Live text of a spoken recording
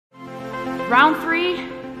Round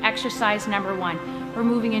 3, exercise number 1. We're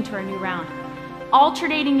moving into our new round.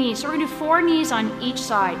 Alternating knees. So we're gonna do 4 knees on each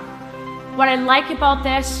side. What I like about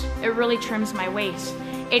this, it really trims my waist.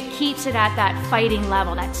 It keeps it at that fighting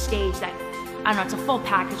level, that stage, that, I don't know, it's a full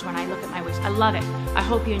package when I look at my waist. I love it. I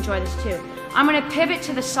hope you enjoy this too. I'm gonna pivot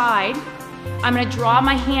to the side. I'm gonna draw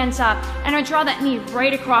my hands up, and I draw that knee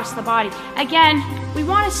right across the body. Again, we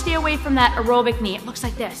wanna stay away from that aerobic knee. It looks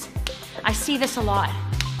like this. I see this a lot.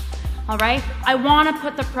 All right? I wanna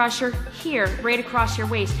put the pressure here, right across your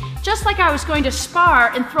waist. Just like I was going to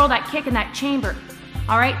spar and throw that kick in that chamber.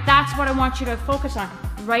 All right? That's what I want you to focus on,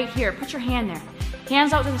 right here. Put your hand there.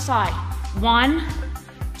 Hands out to the side. 1,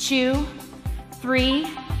 2, 3,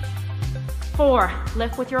 4.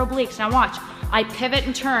 Lift with your obliques. Now watch. I pivot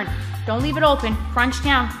and turn. Don't leave it open. Crunch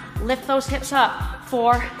down. Lift those hips up.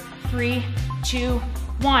 4, 3, 2,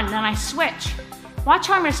 1. Then I switch. Watch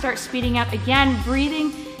how I'm going to start speeding up. Again,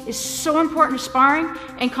 breathing is so important to sparring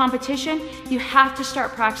and competition. You have to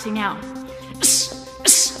start practicing now.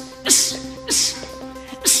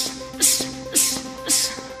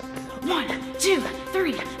 1, 2,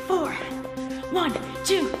 3, 4. 1,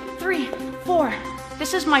 2, 3, 4.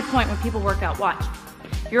 This is my point when people work out. Watch.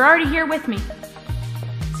 You're already here with me.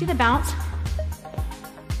 See the bounce?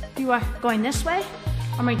 You are going this way,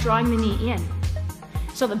 or am I drawing the knee in?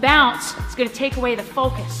 So the bounce is going to take away the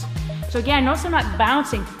focus. So again, notice I'm not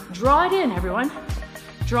bouncing. Draw it in, everyone.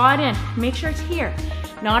 Draw it in. Make sure it's here,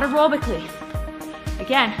 not aerobically.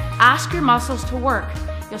 Again, ask your muscles to work.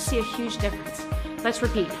 You'll see a huge difference. Let's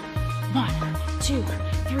repeat. 1, 2,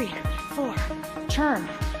 3, 4. Turn.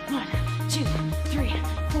 1, 2, 3,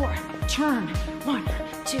 4. Turn. 1,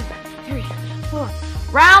 2, 3, 4.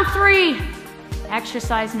 Round 3.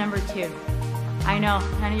 Exercise number 2. I know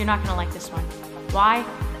you're not gonna like this one. Why?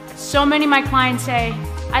 So many of my clients say,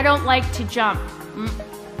 I don't like to jump.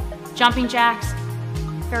 Jumping jacks,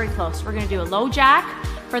 very close. We're gonna do a low jack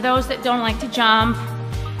for those that don't like to jump.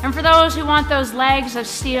 And for those who want those legs of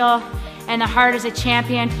steel and the heart as a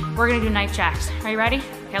champion, we're gonna do knife jacks. Are you ready?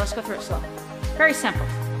 Okay, let's go through it slow. Very simple.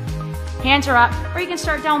 Hands are up, or you can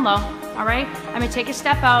start down low, all right? I'm gonna take a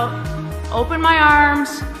step out, open my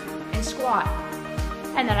arms, and squat.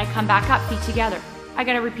 And then I come back up, feet together. I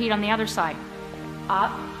gotta repeat on the other side.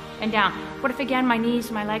 Up and down. What if again my knees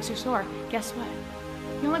and my legs are sore? Guess what?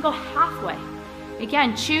 You only go halfway.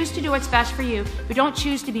 Again, choose to do what's best for you, but don't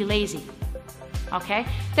choose to be lazy. Okay?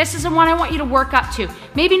 This is the one I want you to work up to.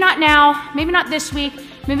 Maybe not now, maybe not this week,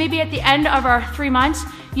 but maybe at the end of our 3 months,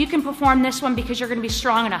 you can perform this one because you're gonna be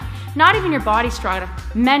strong enough. Not even your body strong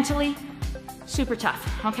enough. Mentally, super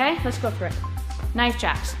tough. Okay? Let's go through it. Knife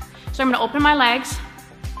jacks. So I'm gonna open my legs.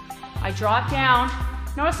 I drop down.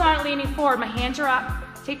 Notice I'm not leaning forward. My hands are up.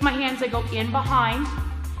 Take my hands, I go in behind.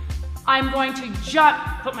 I'm going to jump,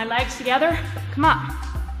 put my legs together, come up.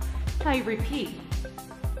 Now you repeat.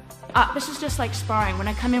 Up, this is just like sparring. When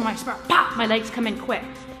I come in, when I spar, pop, my legs come in quick.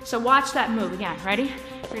 So watch that move again, ready?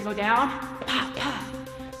 We're gonna go down, pop, pop,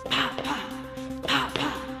 pop, pop, pop,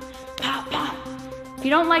 pop, pop, pop. If you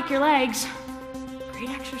don't like your legs, great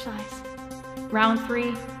exercise. Round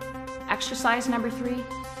 3, exercise number 3,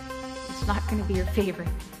 it's not gonna be your favorite.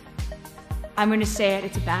 I'm gonna say it,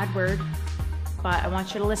 it's a bad word, but I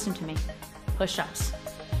want you to listen to me. Push-ups.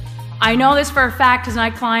 I know this for a fact because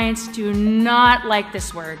my clients do not like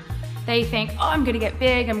this word. They think, oh, I'm gonna get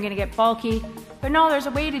big, I'm gonna get bulky. But no, there's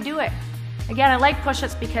a way to do it. Again, I like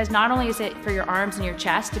push-ups because not only is it for your arms and your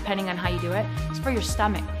chest, depending on how you do it, it's for your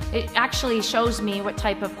stomach. It actually shows me what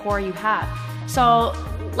type of core you have. So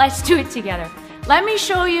let's do it together. Let me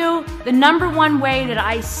show you the #1 way that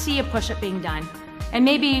I see a push-up being done. And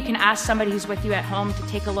maybe you can ask somebody who's with you at home to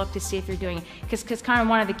take a look to see if you're doing it. Because it's kind of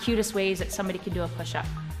one of the cutest ways that somebody can do a push-up.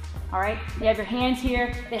 All right, you have your hands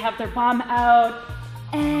here, they have their bum out,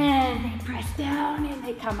 and they press down and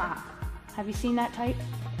they come up. Have you seen that type?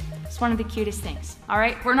 It's one of the cutest things. All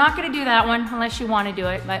right, we're not gonna do that one unless you wanna do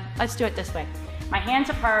it, but let's do it this way. My hands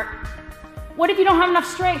apart. What if you don't have enough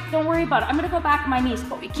strength? Don't worry about it. I'm gonna go back on my knees,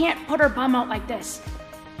 but we can't put our bum out like this.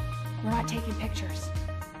 We're not taking pictures.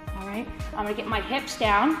 All right, I'm gonna get my hips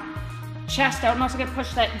down, chest out. I'm also gonna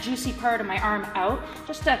push that juicy part of my arm out,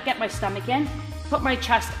 just to get my stomach in. Put my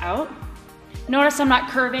chest out. Notice I'm not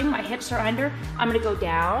curving, my hips are under. I'm gonna go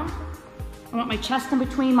down. I want my chest in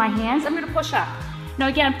between my hands. I'm gonna push up. Now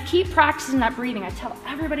again, keep practicing that breathing. I tell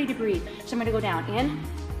everybody to breathe. So I'm gonna go down, in.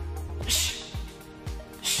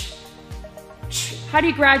 How do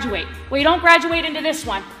you graduate? Well, you don't graduate into this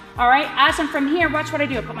one, all right? As I'm from here, watch what I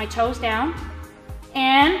do. I put my toes down,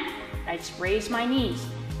 and I just raise my knees.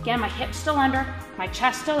 Again, my hips still under, my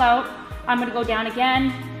chest still out. I'm gonna go down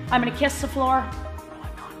again. I'm gonna kiss the floor. No,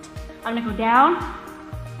 I'm not. I'm gonna go down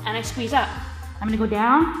and I squeeze up. I'm gonna go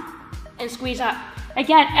down and squeeze up.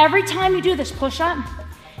 Again, every time you do this push-up,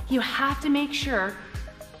 you have to make sure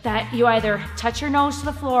that you either touch your nose to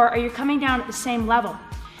the floor or you're coming down at the same level.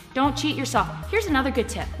 Don't cheat yourself. Here's another good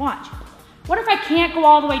tip, watch. What if I can't go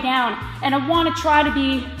all the way down and I wanna try to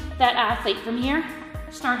be that athlete from here?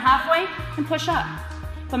 Start halfway and push up.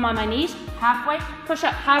 Come on my knees, halfway, push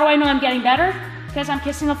up. How do I know I'm getting better? Because I'm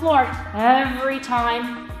kissing the floor every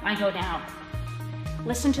time I go down.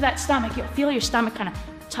 Listen to that stomach. You'll feel your stomach kind of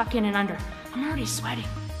tuck in and under. I'm already sweating.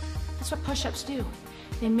 That's what push-ups do.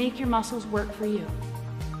 They make your muscles work for you.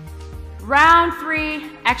 Round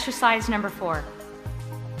 3, exercise number 4.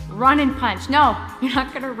 Run and punch. No, you're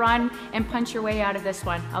not gonna run and punch your way out of this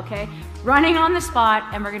one, okay? Running on the spot,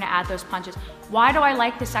 and we're gonna add those punches. Why do I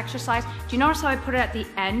like this exercise? Do you notice how I put it at the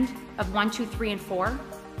end of 1, 2, 3, and 4?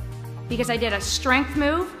 Because I did a strength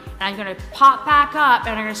move, and I'm gonna pop back up,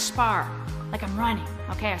 and I'm gonna spar, like I'm running,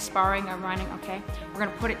 okay? I'm sparring, I'm running, okay? We're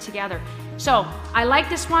gonna put it together. So, I like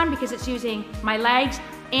this one because it's using my legs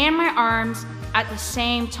and my arms at the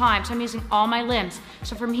same time. So I'm using all my limbs.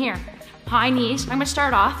 So from here, high knees, I'm gonna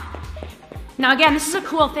start off. Now again, this is a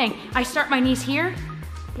cool thing. I start my knees here,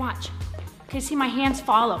 watch. Okay, see my hands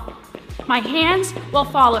follow. My hands will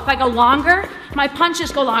follow. If I go longer, my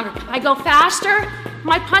punches go longer. I go faster,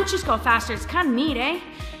 my punches go faster. It's kind of neat, eh?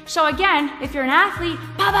 So again, if you're an athlete,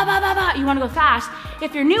 ba ba ba ba ba, you wanna go fast.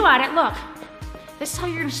 If you're new at it, look, this is how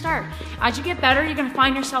you're gonna start. As you get better, you're gonna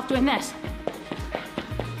find yourself doing this.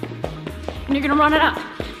 And you're gonna run it up.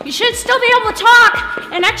 You should still be able to talk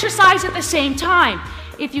and exercise at the same time.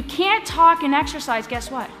 If you can't talk and exercise,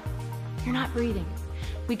 guess what? You're not breathing.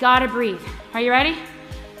 We gotta breathe. Are you ready?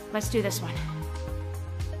 Let's do this one.